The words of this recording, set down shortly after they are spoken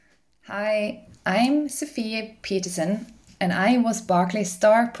Hi, I'm Sophia Peterson, and I was Barclays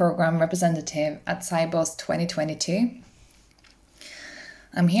Star Program Representative at Sibos 2022.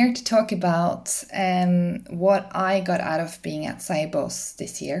 I'm here to talk about what I got out of being at Sibos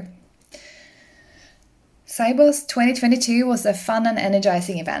this year. Sibos 2022 was a fun and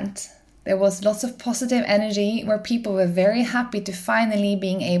energizing event. There was lots of positive energy where people were very happy to finally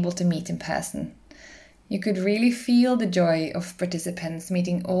being able to meet in person. You could really feel the joy of participants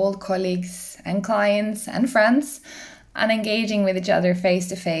meeting old colleagues and clients and friends and engaging with each other face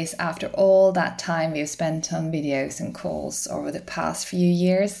to face after all that time we've spent on videos and calls over the past few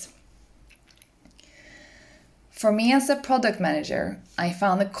years. For me as a product manager, I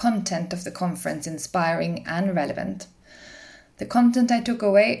found the content of the conference inspiring and relevant. The content I took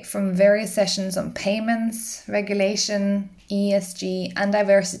away from various sessions on payments, regulation, ESG and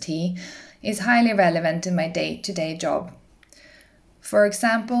diversity is highly relevant in my day-to-day job. For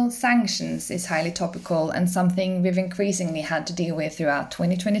example, sanctions is highly topical and something we've increasingly had to deal with throughout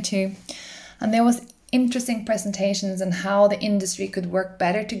 2022. And there was interesting presentations on how the industry could work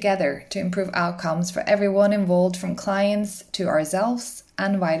better together to improve outcomes for everyone involved, from clients to ourselves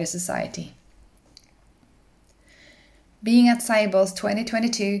and wider society. Being at Sibos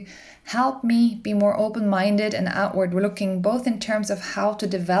 2022 helped me be more open-minded and outward-looking, both in terms of how to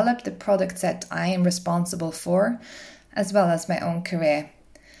develop the product set I am responsible for, as well as my own career.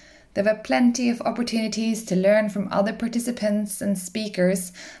 There were plenty of opportunities to learn from other participants and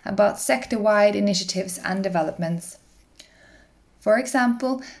speakers about sector-wide initiatives and developments. For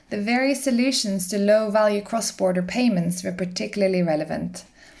example, the various solutions to low-value cross-border payments were particularly relevant,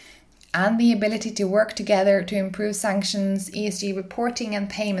 and the ability to work together to improve sanctions, ESG reporting and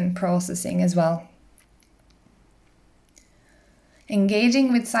payment processing as well.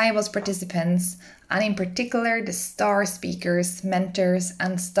 Engaging with Sibos participants, and in particular the STAR speakers, mentors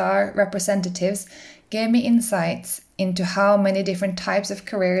and STAR representatives, gave me insights into how many different types of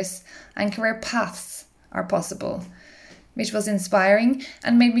careers and career paths are possible, which was inspiring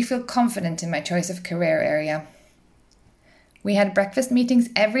and made me feel confident in my choice of career area. We had breakfast meetings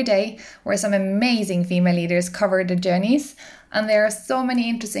every day where some amazing female leaders covered their journeys, and there are so many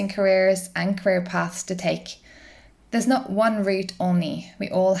interesting careers and career paths to take. There's not one route only, we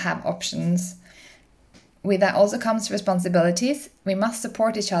all have options. With that also comes responsibilities. We must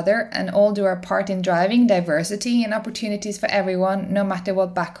support each other and all do our part in driving diversity and opportunities for everyone, no matter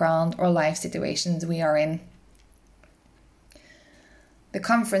what background or life situations we are in. The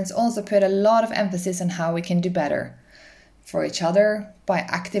conference also put a lot of emphasis on how we can do better. For each other, by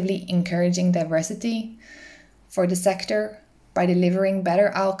actively encouraging diversity, for the sector, by delivering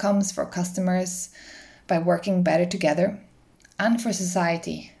better outcomes for customers, by working better together, and for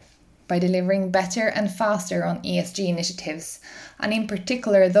society, by delivering better and faster on ESG initiatives, and in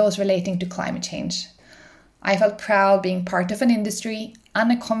particular those relating to climate change. I felt proud being part of an industry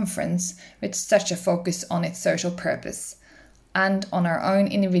and a conference with such a focus on its social purpose, and on our own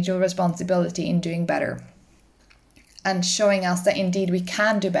individual responsibility in doing better, and showing us that indeed we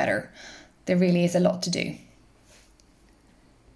can do better. There really is a lot to do.